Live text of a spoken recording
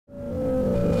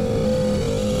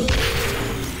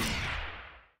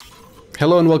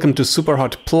Hello and welcome to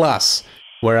Superhot Plus,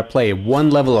 where I play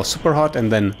one level of Superhot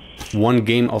and then one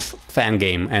game of fan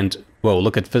game. And whoa,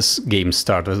 look at this game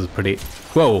start. This is pretty...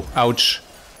 Whoa, ouch.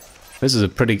 This is a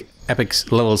pretty epic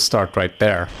level start right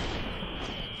there.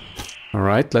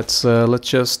 Alright, let's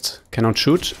just... Cannot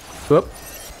shoot. Whoop.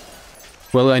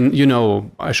 Well, you know,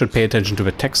 I should pay attention to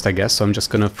the text, I guess, so I'm just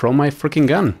gonna throw my freaking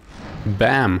gun.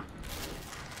 Bam.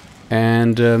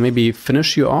 And maybe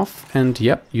finish you off, and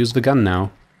yep, use the gun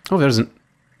now. Oh, there's an...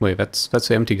 Wait, that's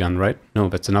the empty gun, right? No,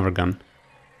 that's another gun.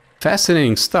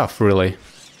 Fascinating stuff, really.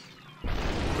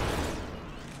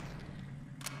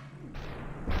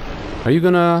 Are you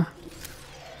gonna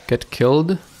get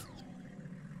killed?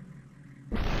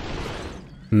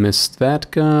 Missed that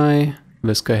guy.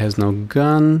 This guy has no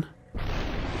gun.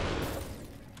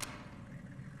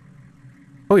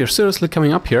 Oh, you're seriously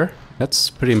coming up here? That's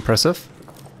pretty impressive.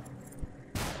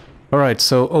 Alright,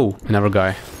 so... Oh, another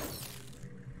guy.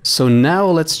 So now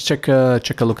let's check a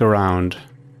look around.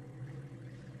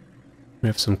 We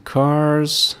have some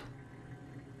cars.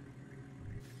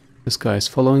 This guy is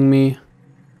following me.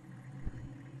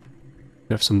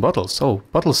 We have some bottles. Oh,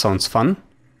 bottle sounds fun.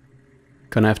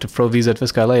 Gonna have to throw these at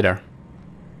this guy later.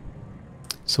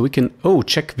 So we can... Oh,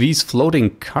 check these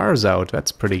floating cars out.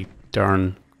 That's pretty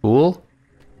darn cool.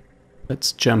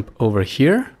 Let's jump over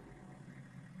here.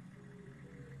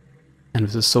 And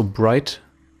this is so bright.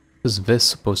 What is this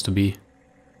supposed to be? It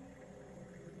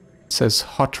says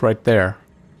hot right there.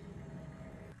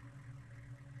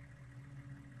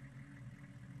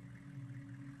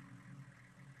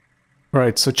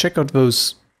 Alright, so check out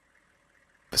this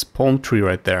palm tree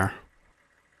right there.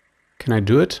 Can I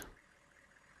do it?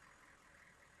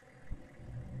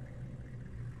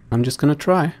 I'm just gonna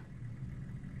try.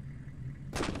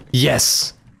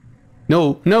 Yes!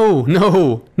 No, no,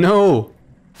 no, no!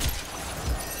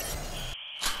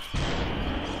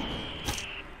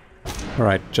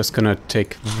 Alright, just gonna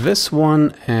take this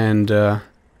one and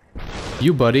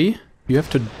you buddy, you have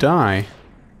to die.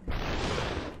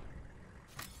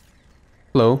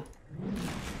 Hello.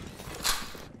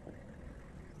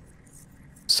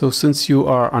 So since you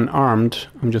are unarmed,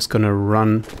 I'm just gonna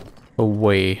run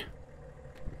away.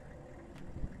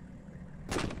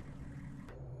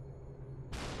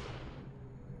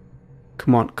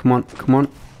 Come on, come on, come on.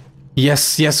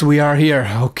 Yes, yes, we are here.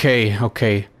 Okay,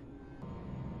 okay.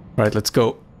 Right, let's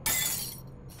go.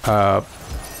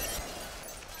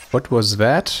 What was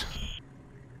that?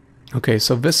 Okay,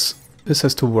 so this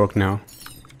has to work now.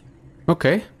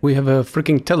 Okay, we have a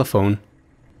freaking telephone.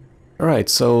 Alright,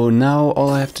 so now all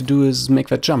I have to do is make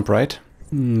that jump, right?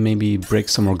 Maybe break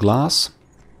some more glass.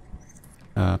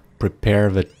 Prepare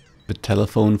the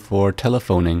telephone for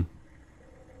telephoning.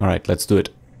 Alright, let's do it.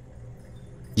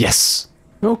 Yes!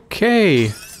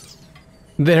 Okay!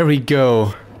 There we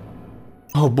go.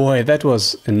 Oh boy, that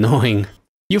was annoying.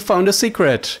 You found a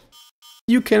secret!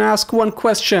 You can ask one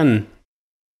question!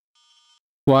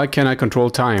 Why can I control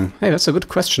time? Hey, that's a good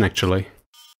question, actually.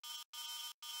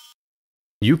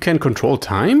 You can control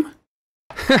time?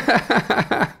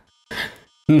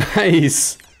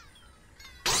 Nice!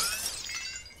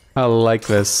 I like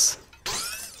this.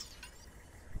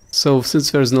 So,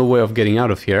 since there's no way of getting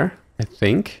out of here, I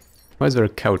think... Why is there a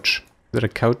couch? Is there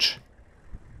a couch?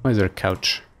 Why is there a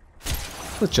couch?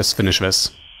 Let's just finish this.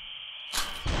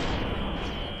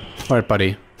 Alright,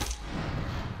 buddy.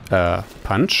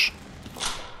 Punch.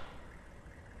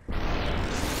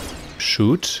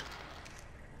 Shoot.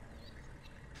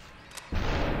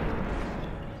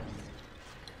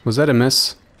 Was that a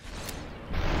miss?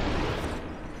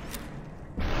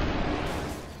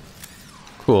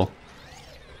 Cool.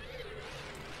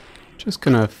 Just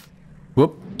gonna...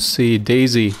 Whoopsie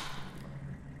daisy.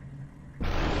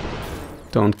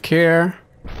 Don't care.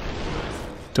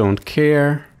 Don't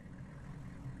care.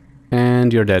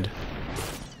 And you're dead.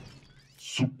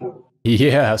 Super.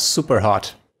 Yeah, super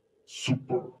hot.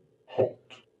 Super hot.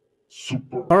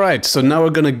 Super. Alright, so now we're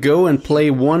gonna go and play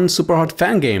one Superhot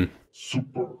fan game.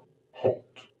 Super hot.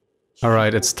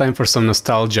 Alright, it's time for some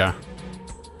nostalgia.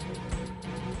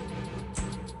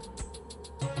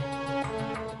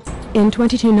 In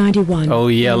 2291. Oh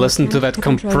yeah, listen to that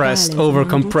compressed,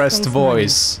 over-compressed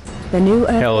voice. The new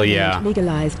Hell yeah.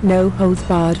 legalized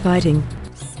no-holds-barred fighting.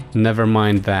 Never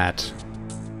mind that.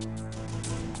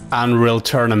 Unreal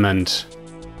Tournament.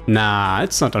 Nah,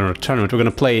 it's not Unreal Tournament. We're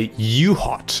gonna play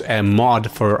uHOT, a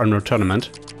mod for Unreal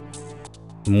Tournament.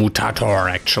 Mutator,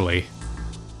 actually.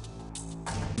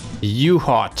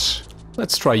 uHOT.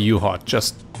 Let's try uHOT.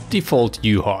 Just default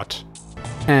uHOT.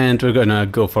 And we're gonna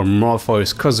go for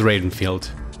Morpheus cause Ravenfield.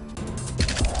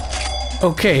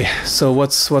 Okay, so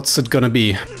what's it gonna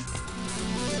be?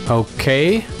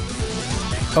 Okay.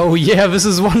 Oh yeah, this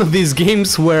is one of these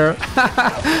games where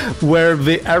where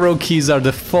the arrow keys are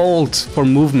default for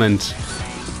movement.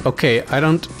 Okay, I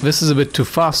don't... This is a bit too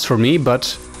fast for me,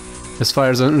 but as far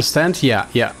as I understand, yeah.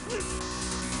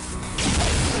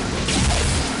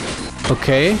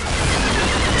 Okay.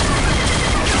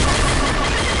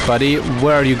 Buddy,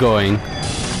 where are you going?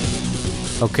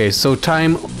 Okay, so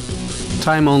time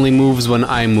only moves when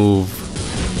I move.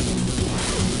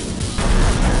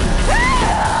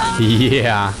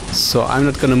 Yeah, so I'm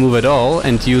not gonna move at all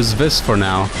and use this for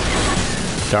now.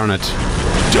 Darn it.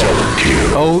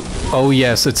 Oh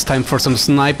yes, it's time for some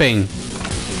sniping.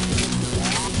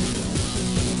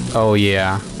 Oh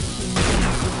yeah.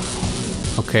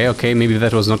 Okay, maybe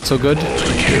that was not so good.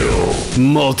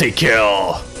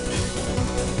 Multi-kill!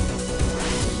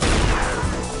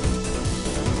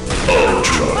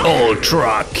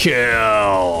 Ultra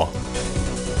kill!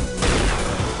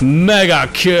 Mega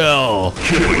kill!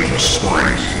 Killing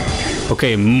spree.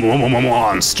 Okay,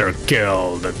 monster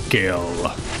kill, the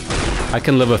kill. I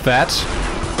can live with that.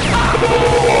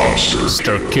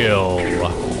 Monster kill.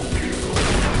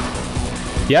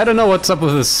 Yeah, I don't know what's up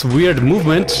with this weird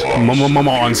movement.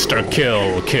 Monster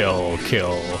kill, kill.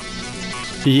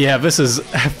 Yeah, this is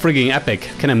frigging epic.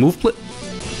 Can I move, please?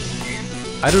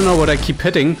 I don't know what I keep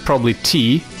hitting. Probably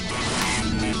T.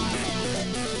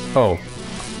 Oh.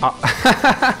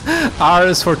 R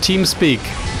is for TeamSpeak.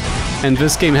 And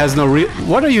this game has no real...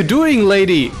 What are you doing,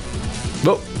 lady?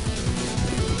 Whoa.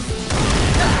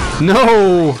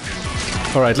 No!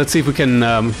 Alright, let's see if we can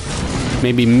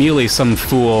maybe melee some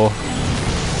fool.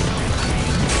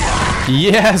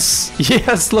 Yes!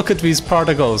 Yes, look at these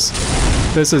particles.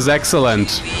 This is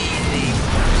excellent.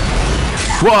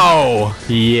 Whoa!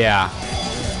 Yeah.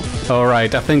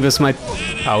 Alright, I think this might...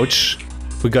 Ouch.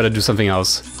 We gotta do something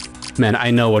else. Man,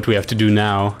 I know what we have to do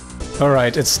now.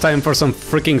 Alright, it's time for some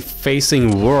freaking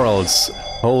facing worlds.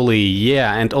 Holy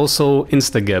yeah, and also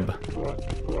instagib.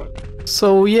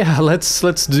 So yeah, let's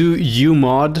do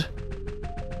uMod.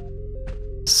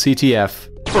 CTF.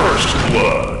 First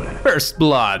blood. First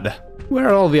blood. Where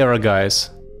are all the other guys?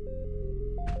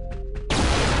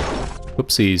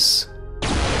 Whoopsies.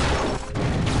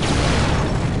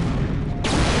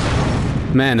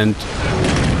 Man, and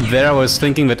there I was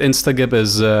thinking that instagib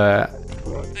is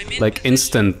like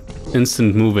instant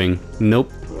moving. Nope.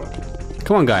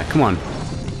 Come on, guy, come on.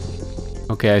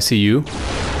 Okay, I see you.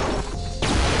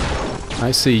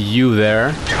 I see you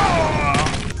there.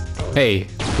 Hey,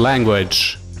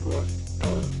 language.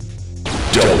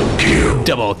 Double kill.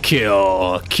 Double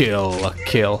kill.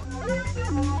 Kill.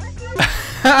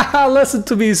 Listen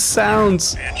to these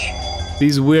sounds.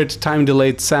 These weird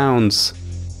time-delayed sounds.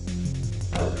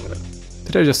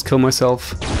 Did I just kill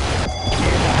myself?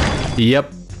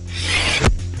 Yep.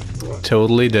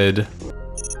 Totally did.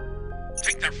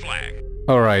 Take their flag.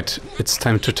 Alright, it's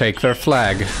time to take their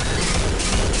flag.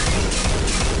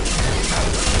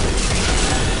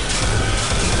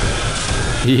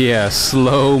 Yeah,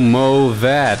 slow-mo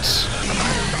that.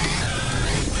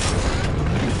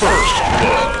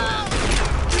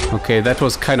 Okay, that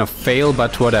was kind of fail,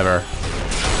 but whatever.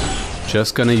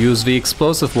 Just gonna use the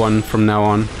explosive one from now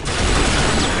on.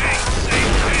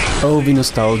 Oh, the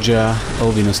nostalgia,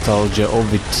 oh,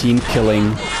 the team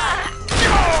killing.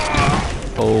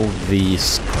 Oh, the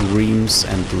screams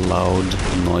and loud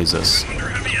noises.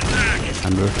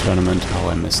 Under tournament, how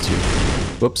I missed you.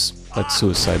 Whoops, that's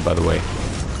suicide, by the way.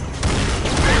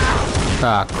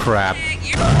 Ah, crap.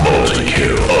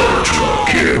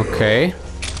 Okay.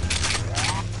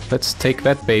 Let's take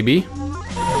that baby.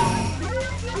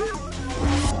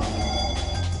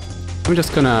 I'm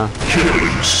just gonna...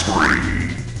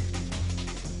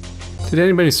 Did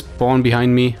anybody spawn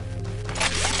behind me?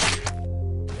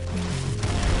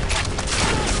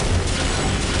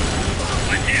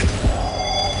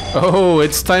 Oh,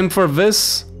 it's time for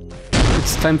this.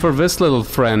 It's time for this little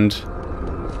friend.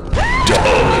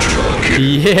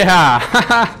 Yeah!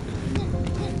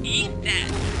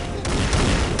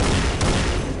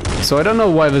 So I don't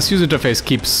know why this user interface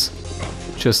keeps...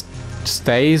 just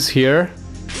stays here.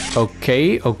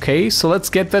 Okay, so let's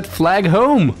get that flag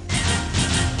home.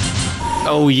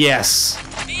 Oh yes!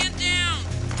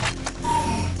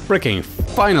 Fricking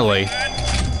finally!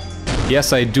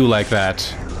 Yes, I do like that.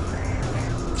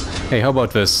 Hey, how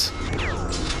about this?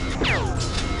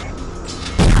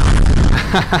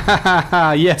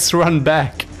 Yes, run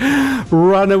back!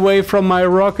 Run away from my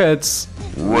rockets!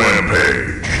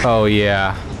 Rampage. Oh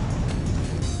yeah.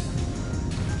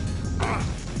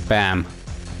 Bam.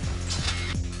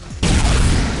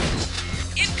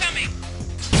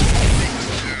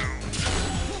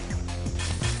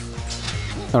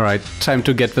 Alright, time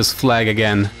to get this flag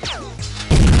again.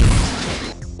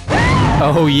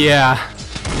 Oh yeah!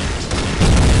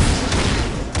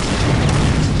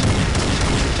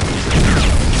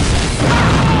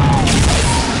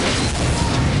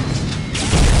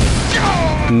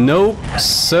 Nope,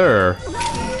 sir.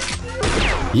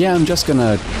 Yeah, I'm just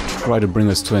gonna try to bring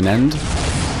this to an end.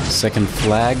 Second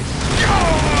flag.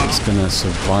 It's gonna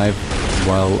survive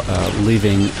while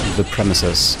leaving the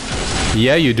premises.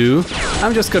 Yeah, you do.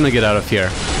 I'm just gonna get out of here.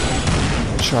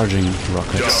 Charging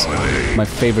rockets. My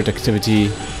favorite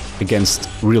activity against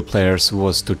real players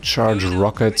was to charge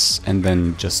rockets and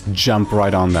then just jump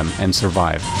right on them and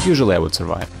survive. Usually I would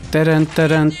survive. Da-dun,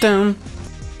 da-dun, dun.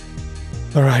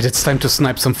 Alright, it's time to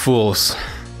snipe some fools.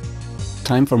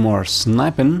 Time for more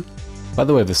sniping. By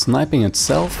the way, the sniping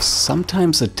itself,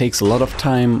 sometimes it takes a lot of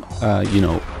time, you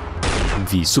know,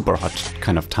 the Superhot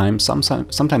kind of time.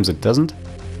 Sometimes it doesn't.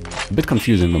 A bit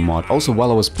confusing, the mod. Also,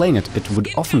 while I was playing it, it would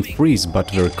often freeze, but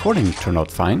the recording turned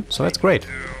out fine, so that's great.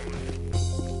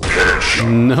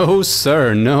 No,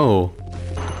 sir, no.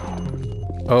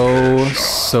 Oh,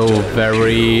 so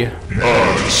very...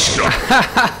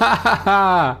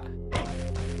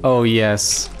 Oh,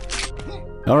 yes.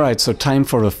 Alright, so time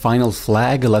for the final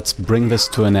flag. Let's bring this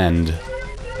to an end.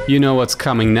 You know what's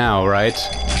coming now, right?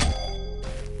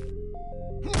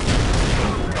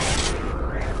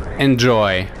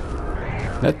 Enjoy.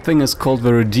 That thing is called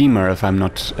the Redeemer, if I'm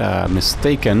not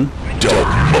mistaken.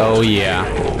 Oh yeah.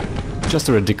 Just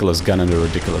a ridiculous gun in a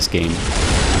ridiculous game.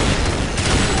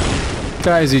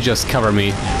 Guys, you just cover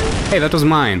me. Hey, that was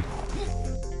mine.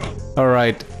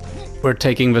 Alright, we're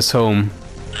taking this home.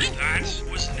 That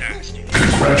was nasty.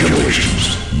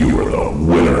 Congratulations, you are the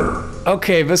winner.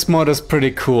 Okay, this mod is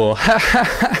pretty cool.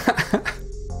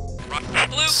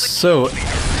 So,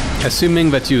 assuming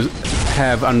that you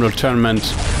have Unreal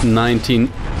Tournament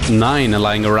 99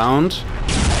 lying around.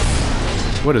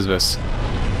 What is this?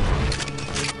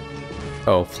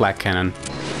 Oh, flag cannon.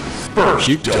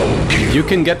 First double kill. You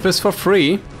can get this for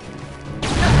free.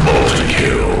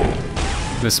 Multi-kill.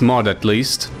 This mod at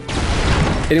least.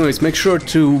 Anyways, make sure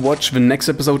to watch the next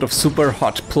episode of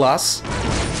Superhot Plus.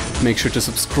 Make sure to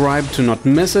subscribe to not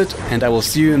miss it, and I will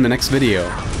see you in the next video.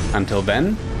 Until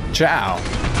then, ciao!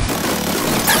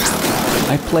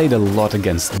 I played a lot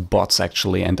against bots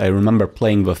actually, and I remember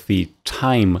playing with the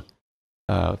time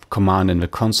command in the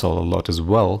console a lot as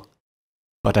well.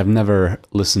 But I've never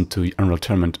listened to Unreal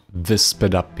Tournament this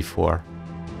sped up before.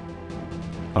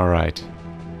 Alright,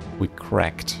 we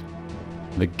cracked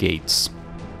the gates.